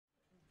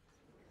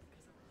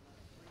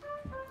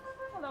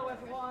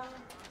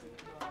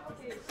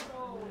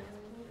So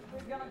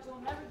we're gonna do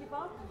Never Give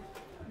Up.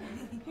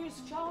 Here's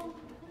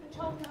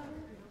Xiaokang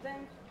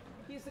Deng.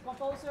 He's the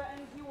composer,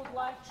 and he would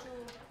like to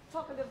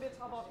talk a little bit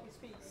about his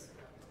piece.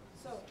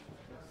 So.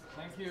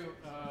 Thank you,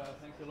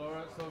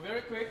 Laura. So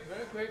very quick.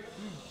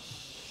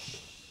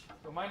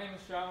 So my name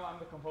is Xiao. I'm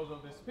the composer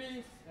of this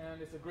piece,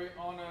 and it's a great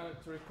honor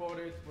to record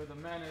it with the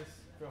Manus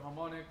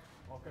Philharmonic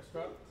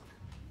Orchestra,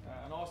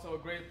 and also a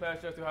great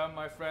pleasure to have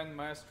my friend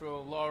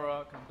Maestro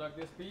Laura conduct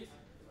this piece.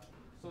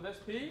 So this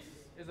piece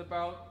is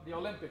about the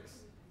Olympics,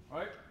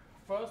 right?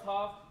 First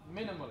half,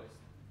 minimalist.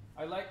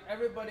 I like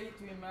everybody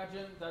to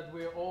imagine that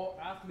we're all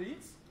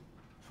athletes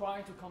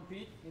trying to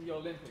compete in the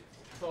Olympics.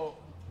 So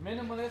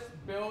minimalist,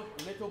 built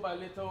little by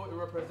little. It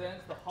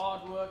represents the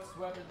hard work,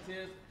 sweat and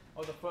tears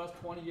of the first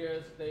 20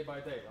 years, day by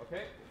day,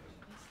 okay?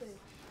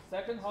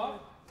 Second half,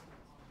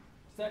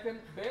 second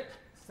bit,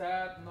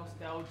 sad,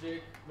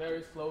 nostalgic,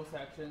 very slow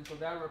section. So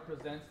that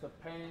represents the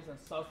pains and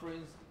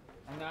sufferings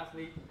an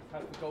athlete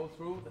has to go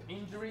through, the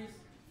injuries,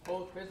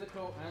 both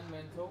physical and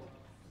mental.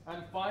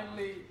 And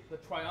finally, the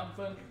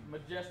triumphant,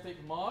 majestic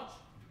march.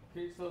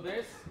 Okay, so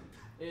this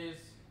is,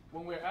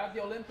 when we're at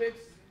the Olympics,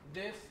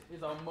 this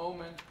is our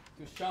moment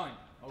to shine,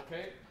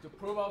 okay? To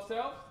prove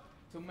ourselves,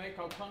 to make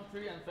our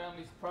country and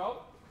families proud.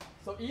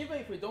 So even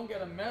if we don't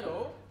get a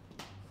medal,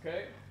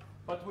 okay,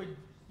 but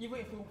even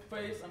if we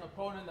face an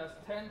opponent that's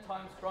 10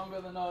 times stronger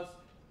than us,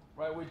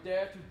 right, we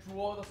dare to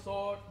draw the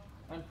sword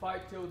and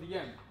fight till the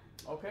end,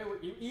 okay?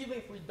 Even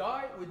if we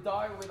die with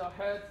our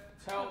heads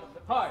held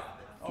high,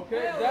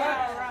 okay?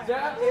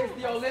 That is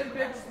the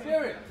Olympic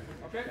spirit,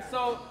 okay?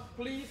 So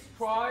please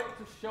try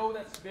to show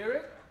that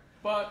spirit,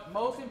 but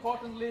most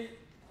importantly,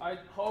 I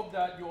hope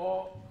that you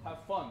all have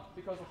fun,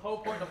 because the whole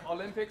point of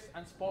Olympics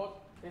and sport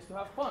is to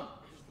have fun,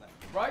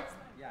 right?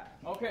 Yeah.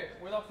 Okay,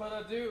 without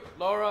further ado,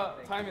 Laura,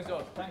 time is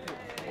yours. Thank you.